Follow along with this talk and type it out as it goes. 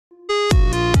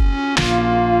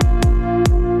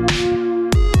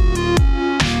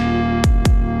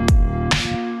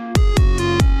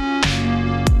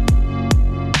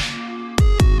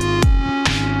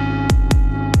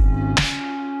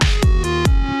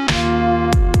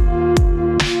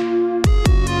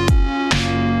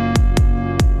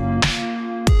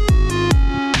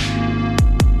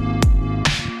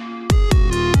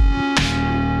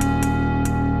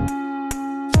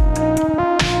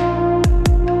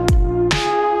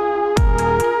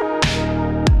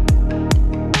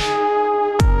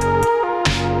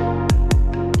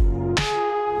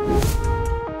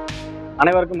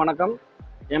அனைவருக்கும் வணக்கம்.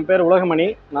 என் பேர் உலகமணி.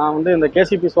 நான் வந்து இந்த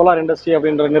கேசிபி சோலார் இண்டஸ்ட்ரி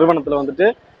அப்படின்ற நிறுவனத்தில் வந்துட்டு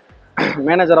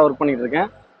மேனேஜராக ஒர்க் பண்ணிட்டு இருக்கேன்.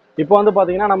 இப்போ வந்து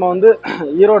பார்த்தீங்கன்னா நம்ம வந்து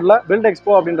ஈரோடில் பில்ட்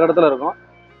எக்ஸ்போ அப்படின்ற இடத்துல இருக்கோம்.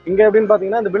 இங்கே எப்படின்னு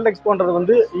பார்த்தீங்கன்னா இந்த பில்ட் எக்ஸ்போன்றது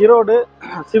வந்து ஈரோடு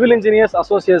சிவில் இன்ஜினியர்ஸ்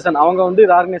அசோசியேஷன் அவங்க வந்து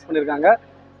இதை ஆர்கனைஸ் பண்ணியிருக்காங்க.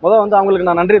 வந்து அவங்களுக்கு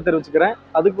நான் நன்றியை தெரிவிச்சுக்கிறேன்.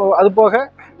 அது போக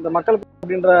இந்த மக்களுக்கு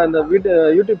அப்படின்ற இந்த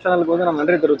யூடியூப் சேனலுக்கு வந்து நான்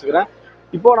நன்றி தெரிவிச்சுக்கிறேன்.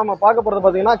 இப்போ நம்ம பார்க்க போகிறது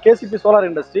பார்த்தீங்கன்னா கேசிபி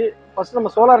சோலார் இண்டஸ்ட்ரி. ஃபர்ஸ்ட்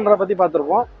நம்ம சோலார்ன்றதை பற்றி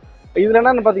பார்த்துருப்போம். இதுல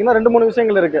என்னன்னு பாத்தீங்கன்னா 2-3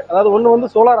 விஷயங்கள் இருக்கு. அதாவது ஒன்று வந்து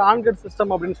சோலார் ஆன் கிரிட்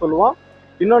சிஸ்டம் அப்படின்னு சொல்லுவோம்,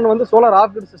 இன்னொன்று வந்து சோலார்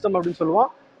ஆஃப் கிரிட் சிஸ்டம் அப்படின்னு சொல்லுவோம்.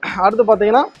 அடுத்து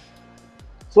பாத்தீங்கன்னா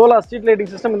சோலார் ஸ்ட்ரீட்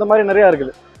லைட்டிங் சிஸ்டம், இந்த மாதிரி நிறைய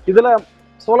இருக்குது. இதுல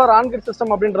சோலார் ஆன் கிரிட்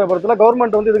சிஸ்டம் அப்படின்ற பொறுத்துல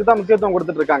கவர்மெண்ட் வந்து இதுக்கு தான் முக்கியத்துவம்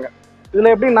கொடுத்துட்டு இருக்காங்க.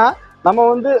 இதுல எப்படின்னா நம்ம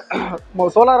வந்து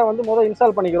சோலாரை வந்து முதல்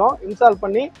இன்ஸ்டால் பண்ணிக்கிறோம். இன்ஸ்டால்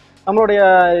பண்ணி நம்மளுடைய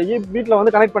வீட்டில்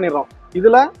வந்து கனெக்ட் பண்ணிடுறோம்.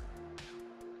 இதுல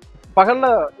பகல்ல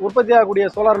உற்பத்தி ஆகக்கூடிய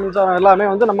சோலார் மின்சாரம் எல்லாமே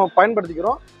வந்து நம்ம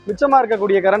பயன்படுத்திக்கிறோம். மிச்சமா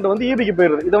இருக்கக்கூடிய கரண்ட் வந்து ஈபிக்கு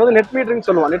போயிடுது. இதை வந்து நெட் மீட்டர்னு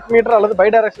சொல்லுவோம். நெட் மீட்டர் அல்லது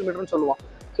பைடைரக்ஷனல் மீட்டர்னு சொல்லுவோம்.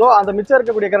 ஸோ அந்த மிச்சம்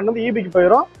இருக்கக்கூடிய கரண்ட் வந்து ஈபிக்கு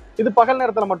போயிடும். இது பகல்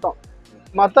நேரத்தில் மட்டும்.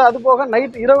 அது போக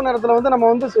நைட் இரவு நேரத்தில் வந்து நம்ம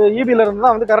வந்து ஈபியில இருந்து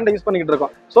தான் வந்து கரண்ட் யூஸ் பண்ணிக்கிட்டு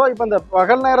இருக்கோம். ஸோ இப்போ இந்த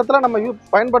பகல் நேரத்தில் நம்ம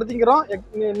பயன்படுத்திக்கிறோம்,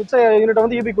 மிச்ச யூனிட்டை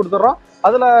வந்து ஈபி கொடுத்துட்றோம்.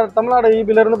 அதில் தமிழ்நாடு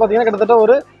ஈபியில இருந்து பார்த்தீங்கன்னா கிட்டத்தட்ட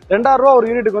ஒரு 2000 ரூபா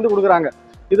ஒரு யூனிட்டுக்கு வந்து கொடுக்குறாங்க.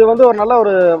 இது வந்து ஒரு நல்ல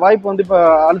ஒரு வாய்ப்பு வந்து இப்போ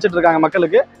அளிச்சிட்டு இருக்காங்க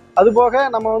மக்களுக்கு. அது போக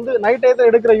நம்ம வந்து நைட் டயத்தில்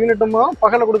எடுக்கிற யூனிட்டும்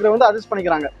பகலில் கொடுக்குற வந்து அட்ஜஸ்ட்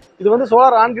பண்ணிக்கிறாங்க. இது வந்து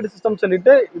சோலார் ஆன் கிரிட் சிஸ்டம்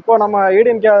சொல்லிட்டு இப்போ நம்ம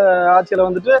ஏடிஎம்கே ஆட்சியில்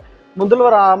வந்துட்டு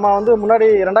முதல்வர் அம்மா வந்து முன்னாடி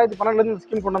 2012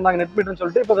 ஸ்கீம் கொண்டு வந்தாங்க நெட் மீட்டர்னு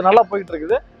சொல்லிட்டு. இப்போ அது நல்லா போயிட்டு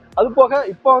இருக்குது. அது போக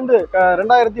இப்போ வந்து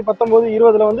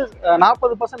 2019-20 வந்து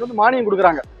 40% வந்து மானியம்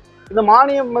கொடுக்குறாங்க. இந்த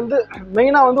மானியம் வந்து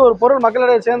மெயினாக வந்து ஒரு பொருள்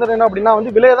மக்களிடையே சேர்ந்துடணும் அப்படின்னா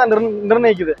வந்து விலையை தான்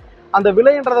நிர்ணயிக்குது. அந்த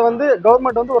விலைன்றதை வந்து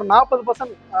கவர்மெண்ட் வந்து ஒரு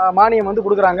 40% மானியம் வந்து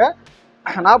கொடுக்குறாங்க.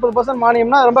 40%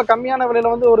 மானியம்னா ரொம்ப கம்மியான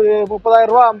விலையில வந்து ஒரு 30,000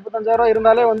 ரூபா 35,000 ரூபா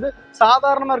இருந்தாலே வந்து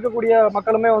சாதாரணமாக இருக்கக்கூடிய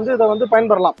மக்களுமே வந்து இதை வந்து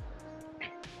பயன்பெறலாம்.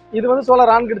 இது வந்து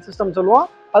சோலார் ஆன் கிரிட் சிஸ்டம் சொல்லுவோம்.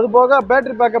 அது போக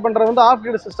பேட்டரி பேக்கப் பண்ணுறது வந்து ஆஃப்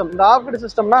கிரிட் சிஸ்டம். இந்த ஆஃப் கிரிட்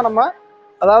சிஸ்டம்னா நம்ம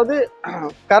அதாவது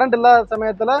கரண்ட் இல்லாத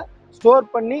சமயத்தில் ஸ்டோர்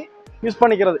பண்ணி யூஸ்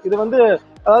பண்ணிக்கிறது. இது வந்து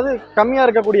அதாவது கம்மியாக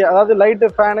இருக்கக்கூடிய அதாவது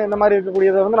லைட்டு ஃபேனு இந்த மாதிரி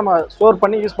இருக்கக்கூடியதை வந்து நம்ம ஸ்டோர்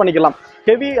பண்ணி யூஸ் பண்ணிக்கலாம்.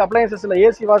 ஹெவி அப்ளையன்சஸில்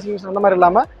ஏசி வாஷிங் மிஷின் அந்த மாதிரி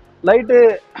இல்லாமல் லைட்டு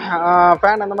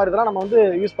ஃபேன் அந்த மாதிரி இதெல்லாம் நம்ம வந்து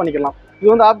யூஸ் பண்ணிக்கலாம். இது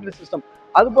வந்து ஆஃப் கிரிட் சிஸ்டம்.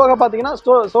 அது போக பார்த்தீங்கன்னா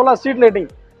சோலார் ஸ்ட்ரீட் லைட்டிங்.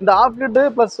 இந்த of grid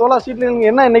plus solar street lighting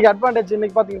என்ன இன்னைக்கு அட்வான்டேஜ்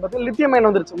இன்னைக்கு பார்த்தீங்கன்னா லித்தியம் அயன்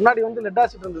வந்துருச்சு. முன்னாடி வந்து லெட்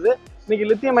ஆசிட் இருந்தது. இன்னைக்கு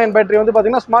லித்தியம் அயன் பேட்டரி வந்து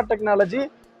பார்த்தீங்கன்னா ஸ்மார்ட் டெக்னாலஜி.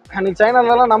 இன்னைக்கு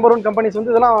சைனாலலாம் நம்பர் 1 கம்பெனிஸ்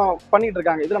வந்து இதெல்லாம் பண்ணிட்டு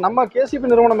இருக்காங்க. இதில் நம்ம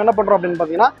கேசிபி நிறுவனம் என்ன பண்ணுறோம் அப்படின்னு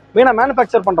பார்த்தீங்கன்னா மெயினாக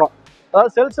மேனுஃபேக்சர் பண்ணுறோம்.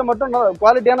 அதாவது செல்ஸை மட்டும்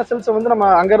குவாலிட்டியான செல்ஸை வந்து நம்ம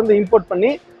அங்கேருந்து இம்போர்ட்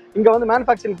பண்ணி இங்கே வந்து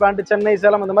மேனுஃபேக்சரிங் பிளான்ட் சென்னை,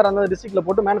 சேலம் இந்த மாதிரி அந்த டிஸ்ட்ரிக்ட்ல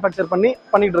போட்டு மேனுஃபேக்சர்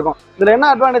பண்ணிட்டு இருக்கோம். இதில் என்ன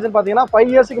அட்வான்டேஜ் பார்த்தீங்கன்னா 5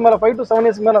 இயர்ஸ்க்கு மேலே 5 to 7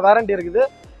 இயர்ஸ்க்கு மேலே வாரண்டி இருக்குது.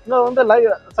 இன்னும் வந்து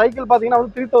சைக்கிள் பார்த்தீங்கன்னா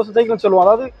வந்து 3000 சைக்கிள்னு சொல்லுவோம்.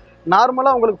 அதாவது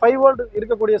நார்மலாக உங்களுக்கு 5 வோல்ட்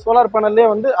இருக்கக்கூடிய சோலார் பேனல்லே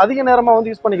வந்து அதிக நேரமாக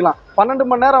வந்து யூஸ் பண்ணிக்கலாம். 12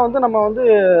 மணி நேரம் வந்து நம்ம வந்து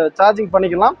சார்ஜிங்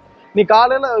பண்ணிக்கலாம். நீ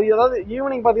காலையில் அதாவது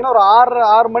ஈவினிங் பார்த்தீங்கன்னா ஒரு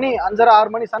 6 மணி 5:30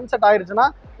 6 மணி சன்செட் ஆயிடுச்சுன்னா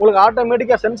உங்களுக்கு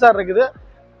ஆட்டோமேட்டிக்காக சென்சார் இருக்குது,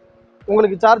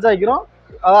 உங்களுக்கு சார்ஜ் ஆகிக்கிறோம்.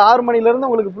 6 மணிலேருந்து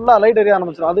உங்களுக்கு ஃபுல்லாக லைட் எரிய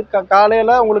ஆரம்பிச்சிடும். அது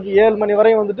காலையில் உங்களுக்கு 7 மணி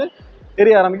வரையும் வந்துட்டு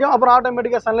எரிய ஆரம்பிக்கும். அப்புறம்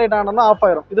ஆட்டோமேட்டிக்காக சன்லைட் ஆனால் ஆஃப்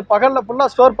ஆயிரும். இது பகலில்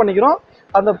ஃபுல்லாக ஸ்டோர் பண்ணிக்கிறோம்.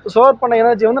 அந்த ஸ்டோர் பண்ண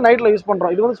எனர்ஜி வந்து நைட்டில் யூஸ்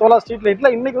பண்ணுறோம். இது வந்து சோலார் ஸ்ட்ரீட் லைட்டில்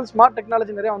இன்னைக்கு வந்து ஸ்மார்ட்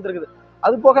டெக்னாலஜி நிறையா வந்துருக்குது.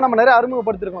 அது போக நம்ம நிறைய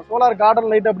அறிமுகப்படுத்திருக்கோம். சோலார் கார்டன்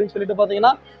லைட் அப்படின்னு சொல்லிட்டு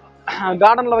பார்த்தீங்கன்னா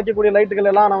கார்டனில் வைக்கக்கூடிய லைட்டுகள்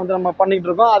எல்லாம் நம்ம பண்ணிட்டு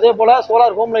இருக்கோம். அதே போல்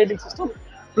solar home lighting system,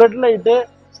 flood light,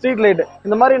 street light,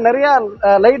 இந்த மாதிரி நிறைய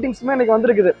லைட்டிங்ஸுமே இன்னைக்கு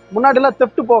வந்துருக்குது. முன்னாடிலாம்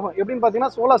தெஃப்ட் போகும். எப்படின்னு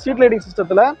பார்த்தீங்கன்னா சோலார் ஸ்ட்ரீட் லைட்டிங்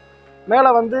சிஸ்டத்தில் மேலே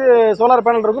வந்து சோலார்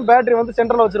பேனல் இருக்கும், பேட்டரி வந்து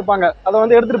சென்டரில் வச்சிருப்பாங்க, அதை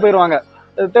வந்து எடுத்துகிட்டு போயிடுவாங்க,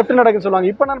 தெஃப்ட் நடக்குன்னு சொல்லுவாங்க.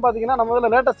 இப்போ என்னன்னு பார்த்தீங்கன்னா நம்ம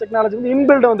இதில் லேட்டஸ்ட் டெக்னாலஜி வந்து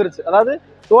இன்பில்ட் வந்துருச்சு. அதாவது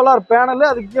சோலார் பேனல்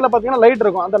அதுக்கு கீழே பார்த்தீங்கன்னா லைட்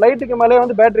இருக்கும், அந்த லைட்டுக்கு மேலே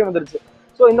வந்து பேட்டரி வந்துருச்சு.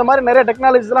 ஸோ இந்த மாதிரி நிறைய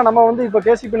டெக்னாலஜிஸ்லாம் நம்ம வந்து இப்போ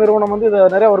கேசிபி நிறுவனம் வந்து இதை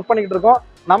நிறைய ஒர்க் பண்ணிக்கிட்டு இருக்கோம்.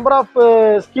 நம்பர் ஆஃப்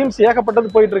ஸ்கீம்ஸ்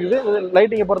ஏகப்பட்டது போயிட்டு இருக்குது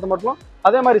லைட்டிங்கை பொறுத்த மட்டும்.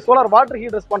 அதே மாதிரி சோலார் வாட்டர்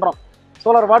ஹீட்டர்ஸ் பண்ணுறோம்.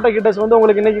 சோலார் வாட்டர் ஹீட்டர்ஸ் வந்து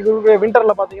உங்களுக்கு இன்னைக்கு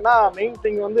விண்டரில் பார்த்தீங்கன்னா மெயின்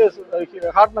திங் வந்து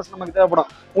ஹாட்னஸ் நமக்கு தேவைப்படும்.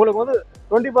 உங்களுக்கு வந்து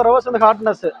 24 hours வந்து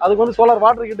ஹாட்னஸ். அதுக்கு வந்து சோலார்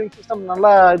வாட்டர் ஹீட்டிங் சிஸ்டம்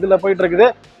நல்லா இதில் போயிட்டு இருக்குது.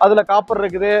 அதில் காப்பர்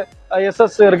இருக்குது,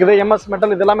 எஸ்எஸ் இருக்குது, எம்எஸ்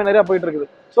மெட்டல், இது எல்லாமே நிறையா போயிட்டு இருக்குது.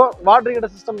 ஸோ வாட்டர்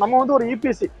ஹீட்டர் சிஸ்டம் நம்ம வந்து ஒரு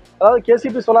இபிசி, அதாவது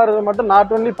கேசிபி சோலார் மட்டும்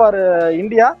நாட் ஒன்லி ஃபார்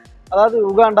இந்தியா, அதாவது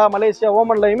உகாண்டா, மலேசியா,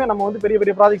 ஓமன்லையுமே நம்ம வந்து பெரிய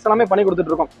பெரிய ப்ராஜெக்ட்ஸ் எல்லாமே பண்ணி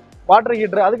கொடுத்துட்டு இருக்கோம். Water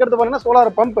heater. அதுக்கடுத்து பார்த்தீங்கன்னா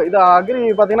சோலார் பம்ப். இது அக்ரி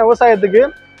பார்த்தீங்கன்னா விவசாயத்துக்கு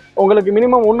உங்களுக்கு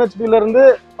மினிமம் 1 HP-லேருந்து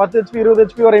 10 HP 20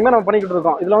 HP வரையுமே நம்ம பண்ணிக்கிட்டு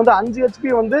இருக்கோம். இதில் வந்து 5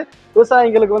 HP வந்து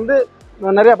விவசாயிகளுக்கு வந்து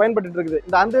நிறையா பயன்பட்டு இருக்குது.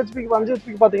 இந்த 5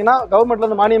 HPக்கு பார்த்தீங்கன்னா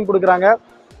கவர்மெண்ட்லேருந்து மானியம் கொடுக்குறாங்க.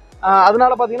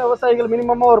 அதனால பார்த்தீங்கன்னா விவசாயிகள்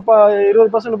மினிமமாக ஒரு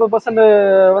 20% 30%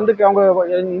 வந்து அவங்க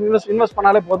இன்வெஸ்ட்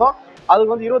பண்ணாலே போதும்.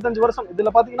 அதுக்கு வந்து 25 வருஷம்.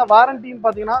 இதில் பார்த்தீங்கன்னா வாரண்டின்னு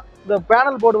பார்த்தீங்கன்னா இந்த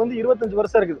பேனல் போர்டு வந்து 25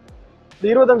 வருஷம் இருக்குது. இந்த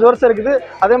 25 வருஷம் இருக்குது.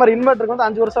 அதே மாதிரி இன்வெர்ட்டருக்கு வந்து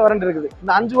 5 வருஷம் வாரண்டி இருக்குது.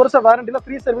 இந்த 5 வருஷம் வாரண்டியில்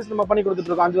ஃப்ரீ சர்வீஸ் நம்ம பண்ணி கொடுத்துட்டு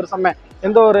இருக்கோம். 5 வருஷமே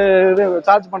எந்த ஒரு இது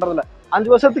சார்ஜ் பண்ணுறதில்ல.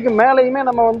 5 வருஷத்துக்கு மேலேயுமே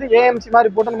நம்ம வந்து ஏஎம்சி மாதிரி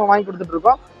போட்டு நம்ம வாங்கி கொடுத்துட்டு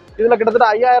இருக்கோம். இதில் கிட்டத்தட்ட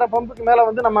 5000 பம்புக்கு மேலே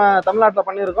வந்து நம்ம தமிழ்நாட்டில்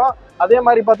பண்ணியிருக்கோம். அதே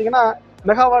மாதிரி பார்த்தீங்கன்னா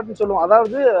மெகாவாட்னு சொல்லுவோம்.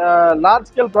 அதாவது லார்ஜ்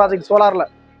ஸ்கேல் ப்ராஜெக்ட் சோலாரில்,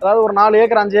 அதாவது ஒரு 4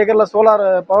 ஏக்கர் 5 ஏக்கரில் சோலார்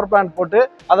பவர் பிளான்ட் போட்டு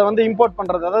அதை வந்து இம்போர்ட்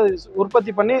பண்ணுறது, அதாவது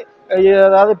உற்பத்தி பண்ணி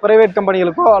அதாவது பிரைவேட்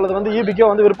கம்பெனிகளுக்கோ அல்லது வந்து ஈபிக்கோ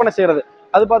வந்து விற்பனை செய்கிறது.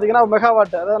 அது பார்த்தீங்கன்னா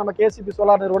மெகாவாட், அதாவது நம்ம கேசிபி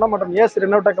சோலார் நிறுவனம் மற்றும் ஏஸ்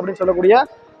ரெனோடெக் அப்படின்னு சொல்லக்கூடிய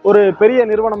ஒரு பெரிய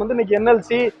நிறுவனம் வந்து இன்னைக்கு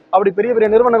என்எல்சி அப்படி பெரிய பெரிய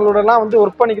நிறுவனங்களோடலாம் வந்து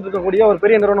ஒர்க் பண்ணிக்கிட்டு இருக்கக்கூடிய ஒரு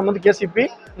பெரிய நிறுவனம் வந்து கேசிபி.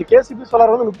 இந்த கேசிபி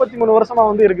சோலார் வந்து 33 வருஷமா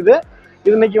வந்து இருக்குது.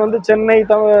 இது இன்னைக்கு வந்து சென்னை,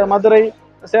 மதுரை,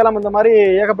 சேலம் இந்த மாதிரி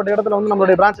ஏகப்பட்ட இடத்துல வந்து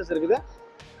நம்மளுடைய பிரான்ச்சஸ் இருக்குது.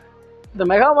 இந்த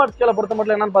மெகாவாட் ஸ்கேலை பொறுத்த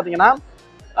மட்டும் என்னன்னு பார்த்தீங்கன்னா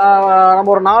நம்ம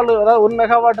ஒரு 4, அதாவது 1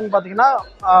 மெகாவாட்னு பார்த்தீங்கன்னா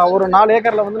ஒரு 4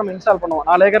 ஏக்கரில் வந்து நம்ம இன்ஸ்டால் பண்ணுவோம்.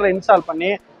 4 ஏக்கரில் இன்ஸ்டால் பண்ணி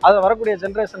அதை வரக்கூடிய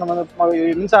ஜென்ரேஷன் நம்ம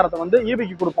மின்சாரத்தை வந்து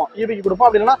ஈபிக்கு கொடுப்போம்.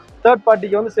 அப்படி இல்லைன்னா தேர்ட்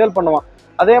பார்ட்டிக்கு வந்து சேல் பண்ணுவோம்.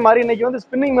 அதே மாதிரி இன்னைக்கு வந்து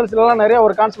ஸ்பின்னிங் மில்ஸ்லாம் நிறைய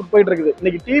ஒரு கான்செப்ட் போயிட்டு இருக்குது.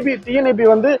 இன்னைக்கு டிஎன்இபி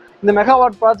வந்து இந்த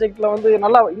மெகாவாட் ப்ராஜெக்ட்ல வந்து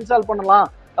நல்லா இன்ஸ்டால் பண்ணலாம்,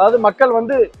 அதாவது மக்கள்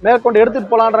வந்து மேற்கொண்டு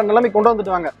எடுத்துட்டு போலான்ற நிலைமை கொண்டு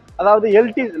வந்துட்டுவாங்க. அதாவது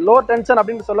எல்டி லோ டென்ஷன்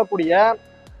அப்படின்னு சொல்லக்கூடிய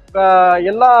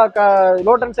எல்லா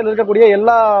லோ டென்ஷன் இருக்கக்கூடிய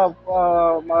எல்லா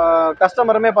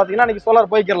கஸ்டமருமே பார்த்தீங்கன்னா இன்னைக்கு சோலார்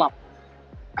போய்க்கிடலாம்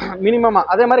மினிமமா.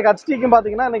 அதே மாதிரி ஹச்டிக்கும்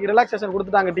பார்த்தீங்கன்னா இன்னைக்கு ரிலாக்ஸேஷன்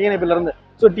கொடுத்துட்டாங்க டிஎன்இபில இருந்து.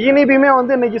 ஸோ டிஎன்இபியுமே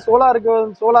வந்து இன்னைக்கு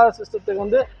சோலார் சிஸ்டத்துக்கு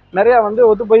வந்து நிறைய வந்து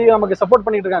ஒத்து போய் நமக்கு சப்போர்ட்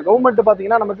பண்ணிட்டு இருக்காங்க. கவர்மெண்ட்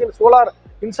பார்த்தீங்கன்னா நமக்கு சோலார்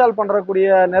இன்ஸ்டால்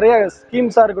பண்றக்கூடிய நிறைய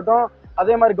ஸ்கீம்ஸா இருக்கட்டும்,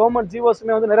 அதே மாதிரி கவர்மெண்ட்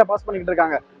ஜிஓஸுமே வந்து நிறைய பாஸ் பண்ணிக்கிட்டு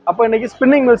இருக்காங்க. அப்போ இன்னைக்கு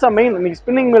ஸ்பின்னிங் மில்ஸா மெயின். இன்னைக்கு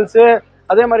ஸ்பின்னிங் மில்ஸ்,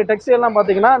 அதே மாதிரி டெக்ஸ்டைல்லாம்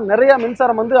பார்த்தீங்கன்னா நிறைய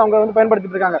மின்சாரம் வந்து அவங்க வந்து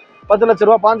பயன்படுத்திட்டு இருக்காங்க. 10 லட்ச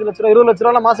ரூபா, 5 லட்ச ரூபா, 20 லட்ச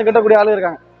ரூபா மாசம் கட்டக்கூடிய ஆளு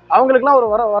இருக்காங்க. அவங்களுக்குலாம் ஒரு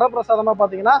வரப்பிரசாதமா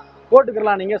பார்த்தீங்கன்னா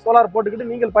போட்டுக்கலாம், நீங்க சோலார் போட்டுக்கிட்டு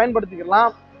நீங்கள் பயன்படுத்திக்கலாம்,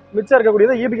 மிச்சம்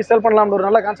இருக்கக்கூடியதை ஈபிக்கு செல் பண்ணலாம்னு ஒரு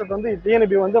நல்ல கான்செப்ட் வந்து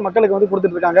டிஎன்இபி வந்து மக்களுக்கு வந்து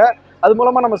கொடுத்துட்டு இருக்காங்க. அது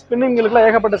மூலமா நம்ம ஸ்பின்னிங் மில்லுக்குலாம்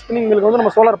ஏகப்பட்ட ஸ்பின்னிங் மில்லுக்கு வந்து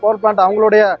நம்ம சோலார் பவர் பிளான்ட்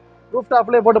அவங்களுடைய ரூஃப்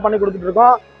டாப்லேயே போட்டு பண்ணி கொடுத்துட்டு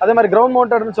இருக்கோம். அதே மாதிரி கிரவுண்ட்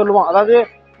மவுண்டட்னு சொல்லுவோம், அதாவது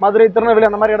மதுரை, திருநெல்வேலி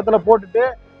அந்த மாதிரி இடத்துல போட்டுட்டு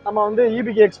நம்ம வந்து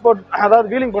ஈபிக்கு எக்ஸ்போர்ட், அதாவது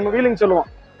வீலிங் சொல்லுவோம்,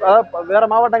 அதாவது வேற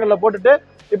மாவட்டங்களில் போட்டுட்டு,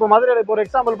 இப்போ மதுரையில் இப்போ ஒரு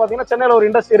எக்ஸாம்பிள் பார்த்தீங்கன்னா சென்னையில் ஒரு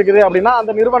இண்டஸ்ட்ரி இருக்குது அப்படின்னா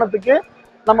அந்த நிறுவனத்துக்கு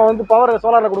நம்ம வந்து பவர்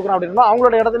சோலாரில் கொடுக்குறோம் அப்படின்னா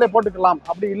அவங்களோட இடத்துல போட்டுக்கலாம்.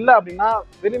 அப்படி இல்லை அப்படின்னா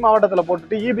வெளி மாவட்டத்தில்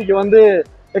போட்டுட்டு ஈபிக்கு வந்து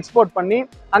எக்ஸ்போர்ட் பண்ணி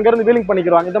அங்கேருந்து வீலிங்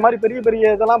பண்ணிக்கிறாங்க. இந்த மாதிரி பெரிய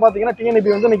பெரிய இதெல்லாம் பார்த்தீங்கன்னா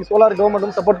டிஎன்இபி வந்து இன்னைக்கு சோலார் கவர்மெண்ட்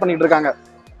வந்து சப்போர்ட் பண்ணிட்டு இருக்காங்க.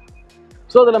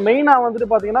 ஸோ இதில் மெயினாக வந்துட்டு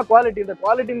பார்த்தீங்கன்னா குவாலிட்டி. இந்த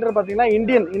குவாலிட்டின்றது பார்த்தீங்கன்னா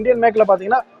இந்தியன் மேக்கில்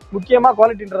பார்த்தீங்கன்னா முக்கியமாக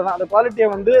குவாலிட்டின்றது தான். அந்த குவாலிட்டியை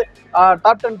வந்து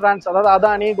டாப் 10 பிராண்ட்ஸ், அதாவது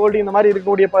அதானி, கோல்டி இந்த மாதிரி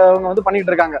இருக்கக்கூடிய வந்து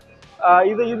பண்ணிட்டு இருக்காங்க.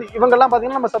 இவங்கெல்லாம்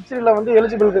பார்த்தீங்கன்னா நம்ம சப்சிடியில் வந்து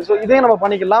எலிஜிபிள். ஸோ இதையும் நம்ம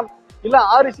பண்ணிக்கலாம். இல்லை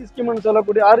ஆர்இசி ஸ்கீம்னு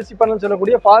சொல்லக்கூடிய, ஆர்இசி பேனல்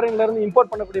சொல்லக்கூடிய ஃபாரின்ல இருந்து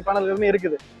இம்போர்ட் பண்ணக்கூடிய பேனல்களுமே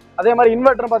இருக்குது. அதே மாதிரி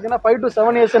இன்வெர்டர் பார்த்தீங்கன்னா 5 to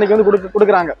 7 years இன்னைக்கு வந்து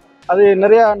கொடுக்குறாங்க. அது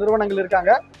நிறைய நிறுவனங்கள்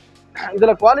இருக்காங்க.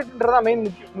 இதில் குவாலிட்டின்றதான் மெயின்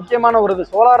முக்கியமான ஒரு இது.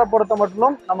 சோலாரை பொறுத்த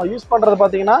மட்டும் நம்ம யூஸ் பண்ணுறது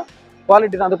பார்த்தீங்கன்னா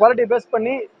குவாலிட்டி தான். அந்த குவாலிட்டியை பேஸ்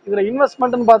பண்ணி இதில்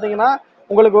இன்வெஸ்ட்மெண்ட்னு பார்த்தீங்கன்னா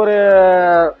உங்களுக்கு ஒரு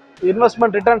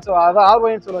இன்வெஸ்ட்மெண்ட் ரிட்டர்ன்ஸ், அதாவது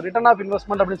ஆர்ஓன்னு சொல்லுவோம், ரிட்டர்ன் ஆஃப்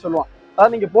இன்வெஸ்ட்மெண்ட் அப்படின்னு சொல்லுவோம்.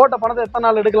 அதாவது நீங்கள் போட்ட பணத்தை எத்தனை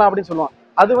நாள் எடுக்கலாம் அப்படின்னு சொல்லுவோம்.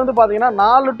 அது வந்து பார்த்தீங்கன்னா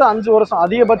 4 to 5 வருஷம்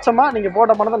அதிகபட்சமாக நீங்கள்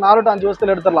போட்ட பணத்தை 4 to 5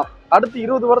 வருஷத்தில் எடுத்துடலாம். அடுத்து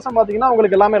 20 வருஷம் பார்த்தீங்கன்னா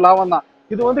உங்களுக்கு எல்லாமே லாபம் தான்.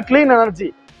 இது வந்து கிளீன் எனர்ஜி.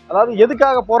 அதாவது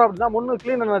எதுக்காக போகிறோம் அப்படின்னா, முன்னு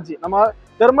கிளீன் எனர்ஜி. நம்ம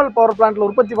தெர்மல் பவர் பிளான்ட்ல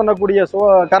உற்பத்தி பண்ணக்கூடிய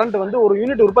கரண்ட் வந்து ஒரு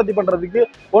யூனிட் உற்பத்தி பண்ணுறதுக்கு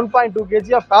 1.2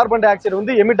 kg of carbon di oxide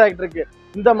வந்து எமிட் ஆகிட்டு இருக்கு.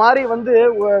 இந்த மாதிரி வந்து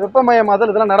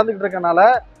வெப்பமயமாதல் இதெல்லாம் நடந்துகிட்டு இருக்கனால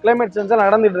கிளைமேட் சேஞ்ச் எல்லாம்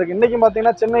நடந்துட்டு இருக்கு. இன்னைக்கு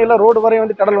பார்த்தீங்கன்னா சென்னையில் ரோடு வரை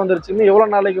வந்து கடல் வந்துருச்சு. இன்னும் எவ்வளோ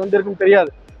நாளைக்கு வந்து இருக்குன்னு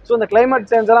தெரியாது. ஸோ இந்த கிளைமேட்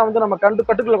சேஞ்ச் எல்லாம் வந்து நம்ம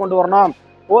கட்டுக்குள்ள கொண்டு வரணும்.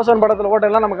 ஓசோன் படத்தில்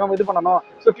ஓட்டெல்லாம் நமக்கு இது பண்ணணும்.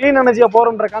 ஸோ கிளீன் எனர்ஜியா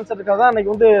போறோம்ன்ற கான்செப்டுக்காக தான்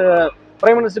இன்னைக்கு வந்து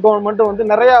பிரைம் மினிஸ்டர் கவர்மெண்ட் வந்து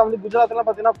நிறைய வந்து குஜராத்லாம்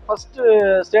பார்த்தீங்கன்னா ஃபர்ஸ்ட்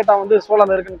ஸ்டேட்டா வந்து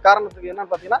சோலார் இருக்குன்னு காரணத்துக்கு என்னன்னு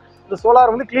பார்த்தீங்கன்னா இந்த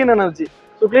சோலார் வந்து கிளீன் எனர்ஜி.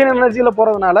 ஸோ கிளீன் எனர்ஜியில்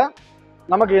போகிறதுனால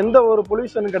நமக்கு எந்த ஒரு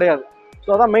பொல்யூஷனும் கிடையாது. ஸோ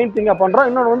அதான் மெயின் திங்காக பண்ணுறோம்.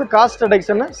 இன்னொன்று வந்து காஸ்ட்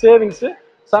ரிடக்ஷனு, சேவிங்ஸு,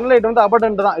 சன்லைட் வந்து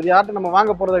அபண்டன்ட் தான். இது யார்ட்டு நம்ம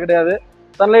வாங்க போகிறது கிடையாது.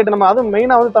 சன்லைட் நம்ம அதுவும்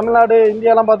மெயினாக வந்து தமிழ்நாடு,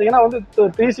 இந்தியாலாம் பார்த்தீங்கன்னா வந்து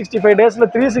 365 daysல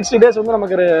 360 days வந்து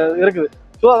நமக்கு இருக்குது.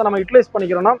 ஸோ அதை நம்ம யூட்டிலைஸ்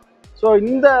பண்ணிக்கிறோம்னா, ஸோ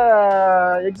இந்த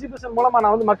எக்ஸிபிஷன் மூலமாக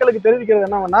நான் வந்து மக்களுக்கு தெரிவிக்கிறது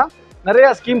என்னன்னா, நிறைய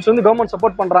ஸ்கீம்ஸ் வந்து கவர்மெண்ட்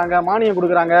சப்போர்ட் பண்ணுறாங்க, மானியம்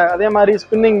கொடுக்குறாங்க. அதே மாதிரி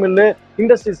ஸ்பின்னிங் மில்லு,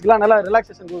 இண்டஸ்ட்ரீஸ்க்குலாம் நல்லா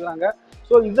ரிலாக்ஸேஷன் கொடுக்குறாங்க.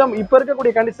 ஸோ இதான் இப்போ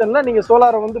இருக்கக்கூடிய கண்டிஷனில் நீங்கள்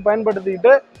சோலாரை வந்து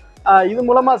பயன்படுத்திக்கிட்டு இது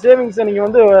மூலமாக சேவிங்ஸை நீங்கள்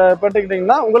வந்து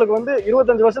பெற்றுக்கிட்டிங்கன்னா உங்களுக்கு வந்து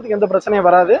 25 வருஷத்துக்கு எந்த பிரச்சனையும்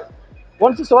வராது.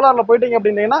 ஒன்ஸ் சோலாரில் போயிட்டீங்க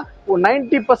அப்படின்னீங்கன்னா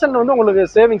 90% வந்து உங்களுக்கு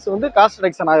சேவிங்ஸ் வந்து காஸ்ட்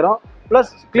ரிடக்ஷன் ஆயிரும்.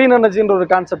 ப்ளஸ் கிளீன் எனர்ஜின்ற ஒரு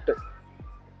கான்செப்ட்.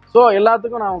 ஸோ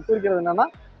எல்லாத்துக்கும் நான் குறிக்கிறது என்னன்னா,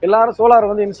 எல்லாரும் சோலார்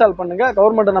வந்து இன்ஸ்டால் பண்ணுங்க.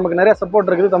 கவர்மெண்ட் நமக்கு நிறைய சப்போர்ட்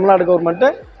இருக்குது, தமிழ்நாடு கவர்மெண்ட்.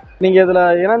 நீங்கள் இதில்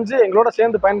இணைஞ்சு எங்களோட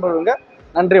சேர்ந்து பயன்படுங்க.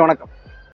 நன்றி, வணக்கம்.